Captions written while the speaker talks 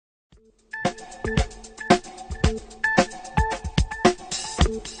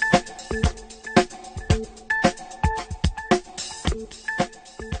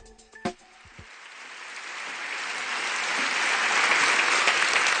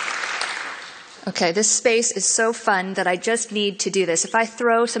Okay, this space is so fun that I just need to do this. If I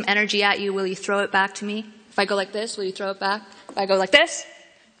throw some energy at you, will you throw it back to me? If I go like this, will you throw it back? If I go like this?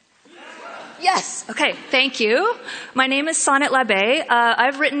 Yes. Okay, thank you. My name is Sonnet.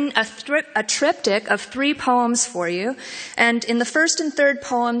 I've written a triptych of 3 poems for you. And in the first and third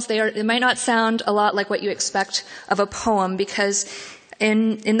poems, they might not sound a lot like what you expect of a poem, because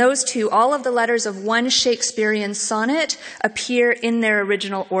in those two, all of the letters of one Shakespearean sonnet appear in their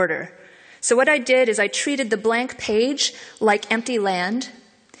original order. So what I did is I treated the blank page like empty land,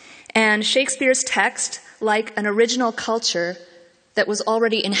 and Shakespeare's text like an original culture that was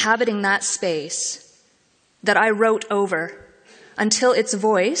already inhabiting that space that I wrote over until its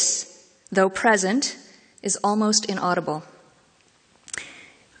voice, though present, is almost inaudible.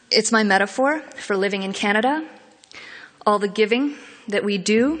 It's my metaphor for living in Canada. All the giving that we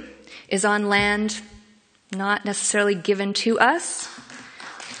do is on land not necessarily given to us,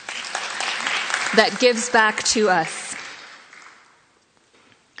 that gives back to us.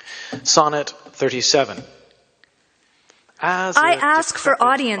 Sonnet 37. I ask for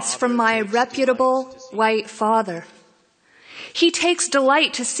audience from my reputable white father. He takes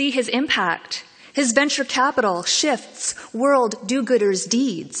delight to see his impact. His venture capital shifts world do-gooders'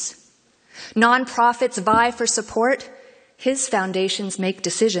 deeds. Nonprofits vie for support. His foundations make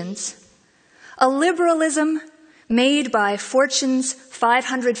decisions. A liberalism made by Fortune's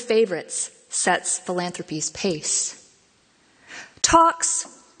 500 favorites sets philanthropy's pace. Talks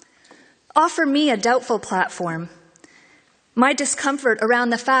offer me a doubtful platform. My discomfort around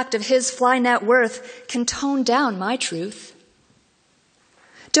the fact of his fly net worth can tone down my truth.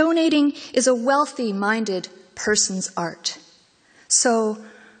 Donating is a wealthy-minded person's art. So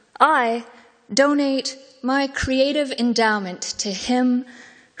I donate my creative endowment to him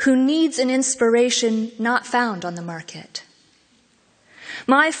who needs an inspiration not found on the market.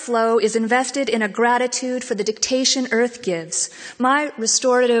 My flow is invested in a gratitude for the dictation earth gives. My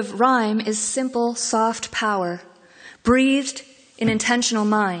restorative rhyme is simple, soft power, breathed in intentional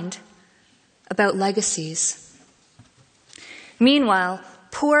mind about legacies. Meanwhile,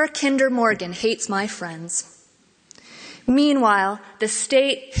 poor Kinder Morgan hates my friends. Meanwhile, the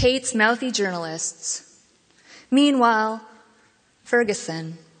state hates mouthy journalists. Meanwhile,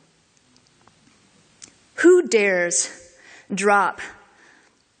 Ferguson. Who dares drop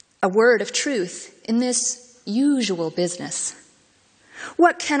a word of truth in this usual business?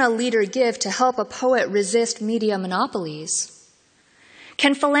 What can a leader give to help a poet resist media monopolies?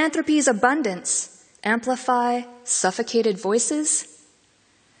 Can philanthropy's abundance amplify suffocated voices?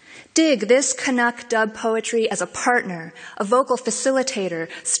 Dig this Canuck dub poetry as a partner, a vocal facilitator,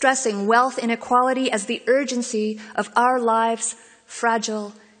 stressing wealth inequality as the urgency of our lives'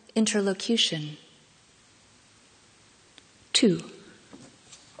 fragile interlocution. 2.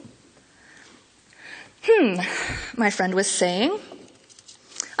 My friend was saying,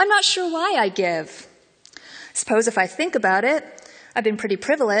 I'm not sure why I give. Suppose if I think about it, I've been pretty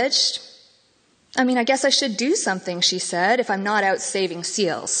privileged. I guess I should do something, she said, if I'm not out saving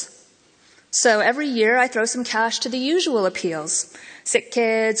seals. So every year I throw some cash to the usual appeals. Sick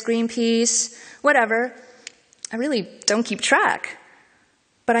kids, Greenpeace, whatever. I really don't keep track.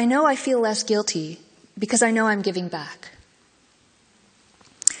 But I know I feel less guilty because I know I'm giving back.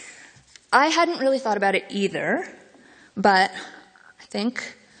 I hadn't really thought about it either, but I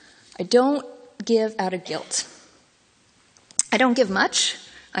think I don't give out of guilt. I don't give much.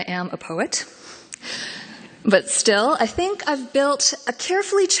 I am a poet. But still, I think I've built a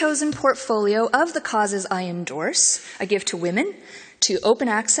carefully chosen portfolio of the causes I endorse. I give to women, to open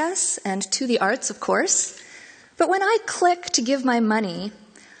access, and to the arts, of course. But when I click to give my money,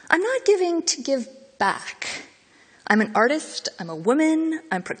 I'm not giving to give back. I'm an artist, I'm a woman,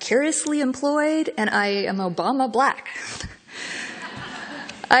 I'm precariously employed, and I am Obama black.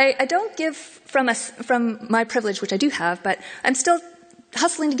 I don't give from my privilege, which I do have, but I'm still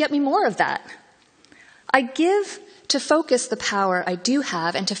hustling to get me more of that. I give to focus the power I do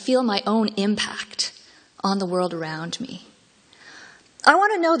have and to feel my own impact on the world around me. I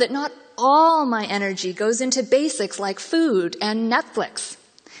want to know that not all my energy goes into basics like food and Netflix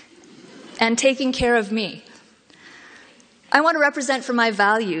and taking care of me. I want to represent for my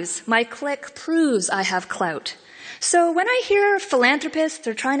values. My clique proves I have clout. So when I hear philanthropists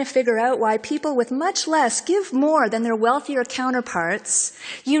are trying to figure out why people with much less give more than their wealthier counterparts,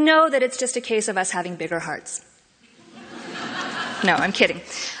 you know that it's just a case of us having bigger hearts. No, I'm kidding.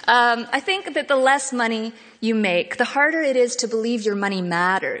 I think that the less money you make, the harder it is to believe your money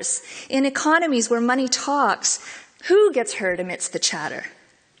matters. In economies where money talks, who gets heard amidst the chatter?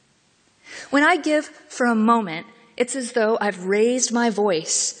 When I give for a moment, it's as though I've raised my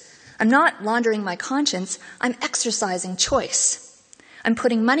voice. I'm not laundering my conscience, I'm exercising choice. I'm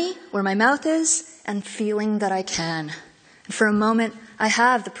putting money where my mouth is and feeling that I can. And for a moment, I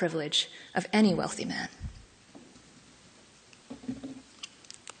have the privilege of any wealthy man.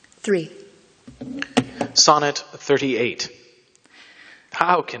 3. Sonnet 38.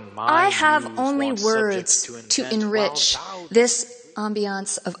 How can my I have muse only want words subjects to invent enrich while thou this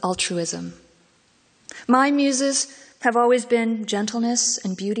ambiance of altruism. My muses have always been gentleness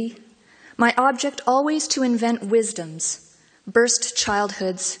and beauty. My object always to invent wisdoms, burst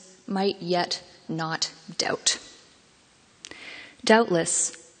childhoods might yet not doubt.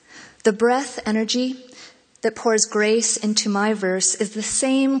 Doubtless, the breath energy that pours grace into my verse is the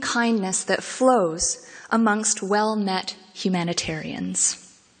same kindness that flows amongst well-met humanitarians.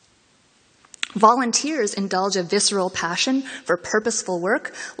 Volunteers indulge a visceral passion for purposeful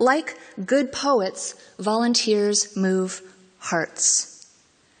work. Like good poets, volunteers move hearts.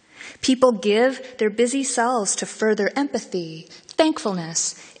 People give their busy selves to further empathy,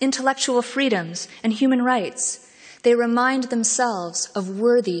 thankfulness, intellectual freedoms, and human rights. They remind themselves of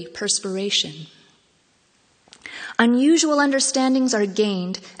worthy perspiration. Unusual understandings are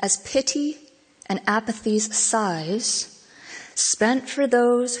gained as pity and apathy's sighs, spent for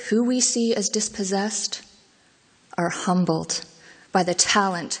those who we see as dispossessed, are humbled by the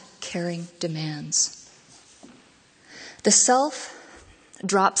talent caring demands. The self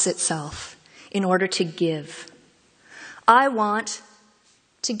drops itself in order to give. I want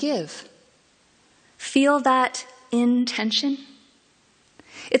to give. Feel that intention?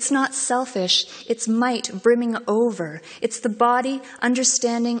 It's not selfish, it's might brimming over. It's the body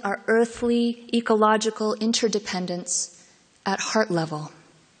understanding our earthly, ecological interdependence at heart level.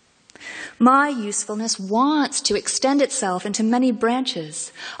 My usefulness wants to extend itself into many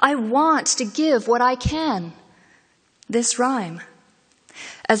branches. I want to give what I can. This rhyme.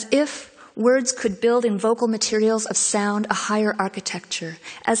 As if words could build in vocal materials of sound a higher architecture.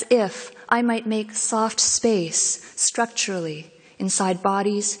 As if I might make soft space structurally inside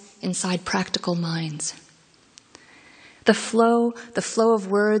bodies, inside practical minds. The flow of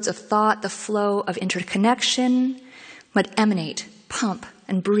words, of thought, the flow of interconnection would emanate, pump,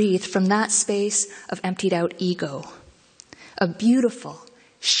 and breathe from that space of emptied out ego. A beautiful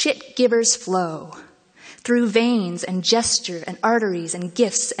shit-giver's flow through veins and gesture and arteries and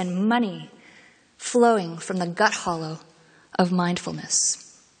gifts and money flowing from the gut hollow of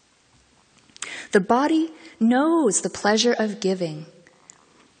mindfulness. The body knows the pleasure of giving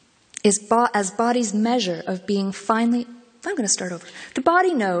as body's measure of being finally... I'm going to start over. The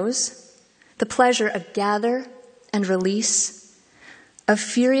body knows the pleasure of gather and release, of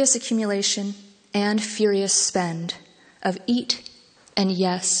furious accumulation and furious spend, of eat and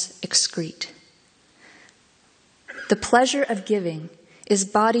yes, excrete. The pleasure of giving is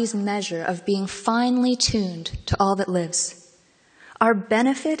body's measure of being finely tuned to all that lives. Our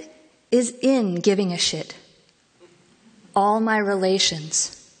benefit is in giving a shit. All my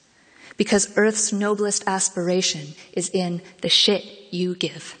relations, because Earth's noblest aspiration is in the shit you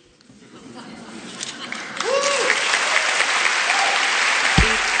give.